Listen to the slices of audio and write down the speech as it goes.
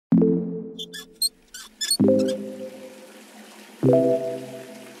Hello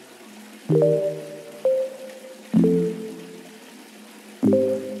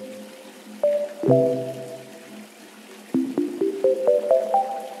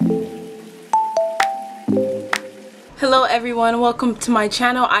everyone, welcome to my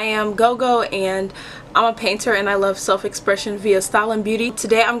channel. I am Gogo and I'm a painter and I love self-expression via style and beauty.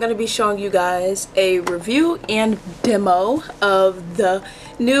 Today I'm going to be showing you guys a review and demo of the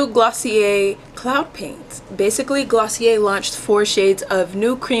new Glossier cloud paints. Basically, Glossier launched 4 shades of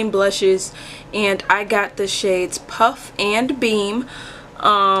new cream blushes and I got the shades Puff and Beam.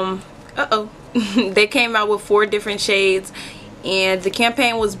 They came out with 4 different shades. And the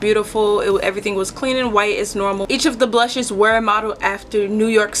campaign was beautiful. Everything was clean and white as normal. Each of the blushes were modeled after New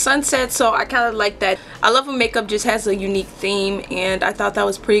York sunset, so I kind of like that. I love when makeup just has a unique theme, and I thought that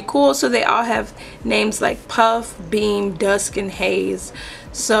was pretty cool. So they all have names like Puff, Beam, Dusk, and Haze.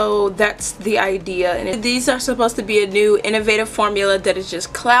 So that's the idea. And these are supposed to be a new innovative formula that is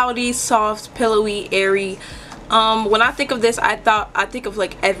just cloudy, soft, pillowy, airy. When I think of this, I think of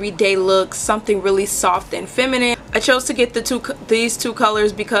like everyday looks, something really soft and feminine. I chose to get these two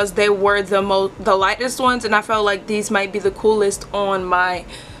colors because they were the lightest ones, and I felt like these might be the coolest on my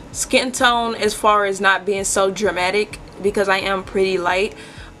skin tone as far as not being so dramatic, because I am pretty light.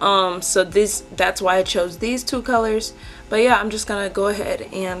 So that's why I chose these 2 colors. But yeah, I'm just gonna go ahead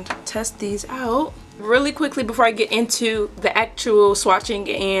and test these out really quickly before I get into the actual swatching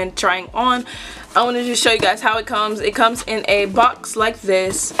and trying on. I want to just show you guys how it comes. It comes in a box like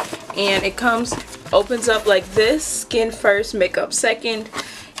this, and it opens up like this: skin first, makeup second,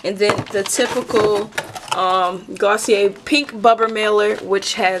 and then the typical Glossier pink bubble mailer,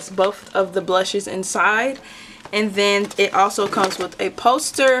 which has both of the blushes inside. And then it also comes with a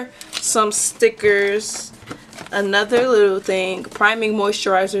poster, some stickers, another little thing, priming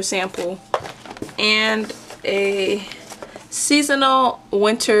moisturizer sample, and a seasonal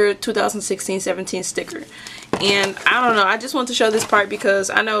winter 2016-17 sticker. And I don't know, I just want to show this part because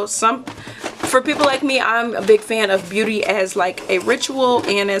I know for people like me, I'm a big fan of beauty as like a ritual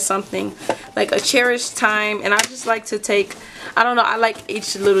and as something like a cherished time. And I just like to take, I don't know, I like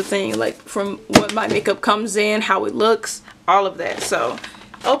each little thing, like from what my makeup comes in, how it looks, all of that. So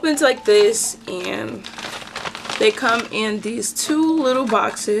opens like this, and they come in these 2 little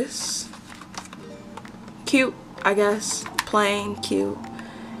boxes. Cute, I guess. Plain, cute.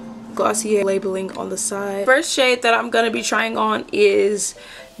 Glossier labeling on the side. First shade that I'm going to be trying on is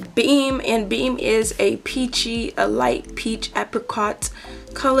Beam, and Beam is a light peach apricot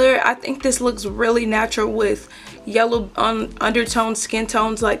color. I think this looks really natural with yellow undertone skin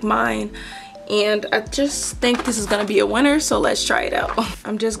tones like mine, and I just think this is going to be a winner, so let's try it out.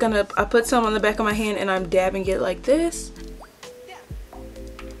 I put some on the back of my hand and I'm dabbing it like this.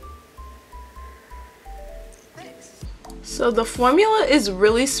 So the formula is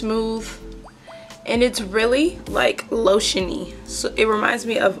really smooth and it's really like lotiony. So it reminds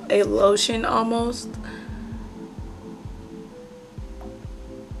me of a lotion almost.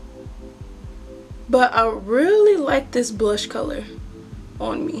 But I really like this blush color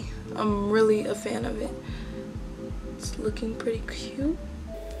on me. I'm really a fan of it. It's looking pretty cute.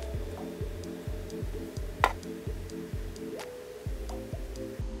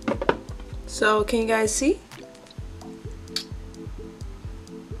 So can you guys see?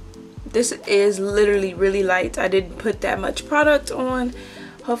 This is literally really light. I didn't put that much product on.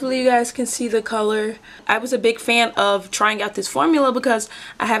 Hopefully you guys can see the color. I was a big fan of trying out this formula because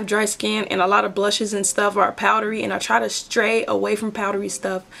I have dry skin and a lot of blushes and stuff are powdery, and I try to stray away from powdery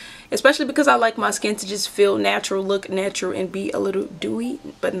stuff, especially because I like my skin to just feel natural, look natural, and be a little dewy,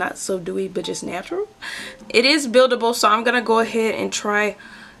 but not so dewy, but just natural. It is buildable, so I'm gonna go ahead and try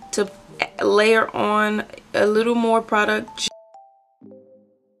to layer on a little more product.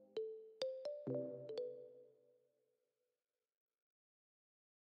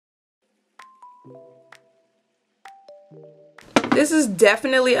 This is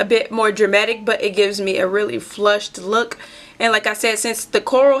definitely a bit more dramatic, but it gives me a really flushed look. And like I said, since the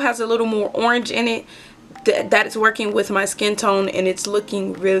coral has a little more orange in it, that is working with my skin tone, and it's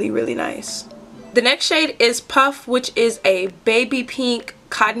looking really, really nice. The next shade is Puff, which is a baby pink,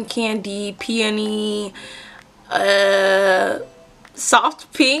 cotton candy, peony,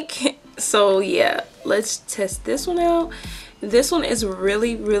 soft pink. So yeah, let's test this one out. This one is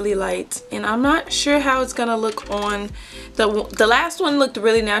really, really light, and I'm not sure how it's gonna look on the last one. Looked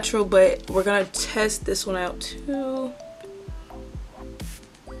really natural, but we're gonna test this one out too.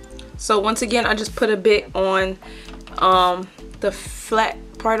 So once again, I just put a bit on the flat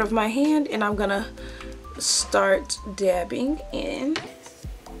part of my hand, and I'm gonna start dabbing in.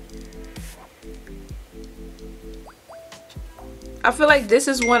 I feel like this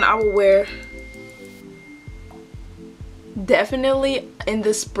is one I will wear definitely in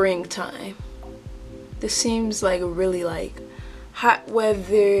the springtime. This seems like really like hot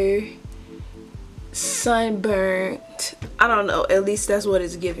weather, sunburnt. I don't know, at least that's what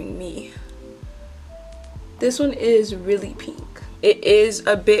it's giving me. This one is really pink. It is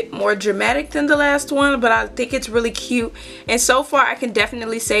a bit more dramatic than the last one, but I think it's really cute. And so far I can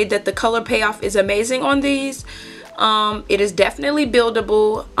definitely say that the color payoff is amazing on these. It is definitely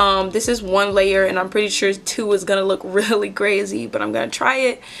buildable. This is one layer and I'm pretty sure two is gonna look really crazy, but I'm gonna try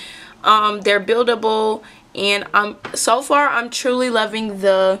it. They're buildable, and so far I'm truly loving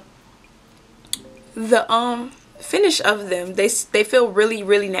the finish of them. They feel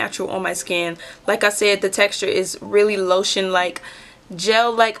really natural on my skin. Like I said, the texture is really lotion like,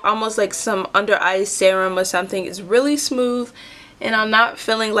 gel like, almost like some under eye serum or something. It's really smooth and I'm not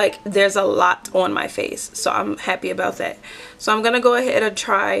feeling like there's a lot on my face, so I'm happy about that. So I'm gonna go ahead and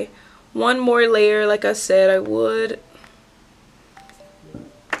try one more layer like I said I would,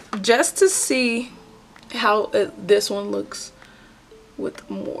 just to see how this one looks with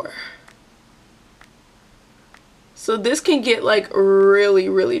more. So this can get like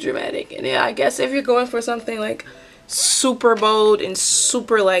really dramatic, and yeah, I guess if you're going for something like super bold and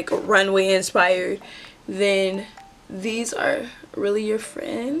super like runway inspired, then these are really your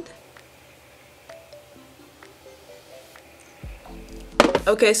friend.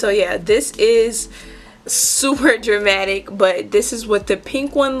 Okay, so yeah, this is super dramatic, but this is what the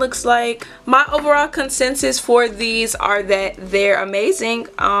pink one looks like. My overall consensus for these are that they're amazing.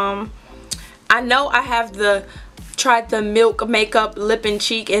 I know I have tried the Milk Makeup Lip and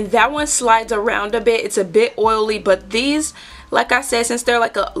Cheek, and that one slides around a bit. It's a bit oily, but these, like I said, since they're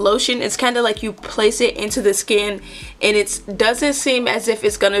like a lotion, it's kind of like you place it into the skin and it doesn't seem as if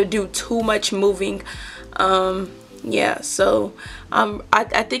it's gonna do too much moving. Yeah, so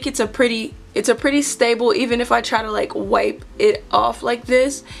I think it's a pretty stable. Even if I try to like wipe it off like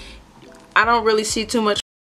this, I don't really see too much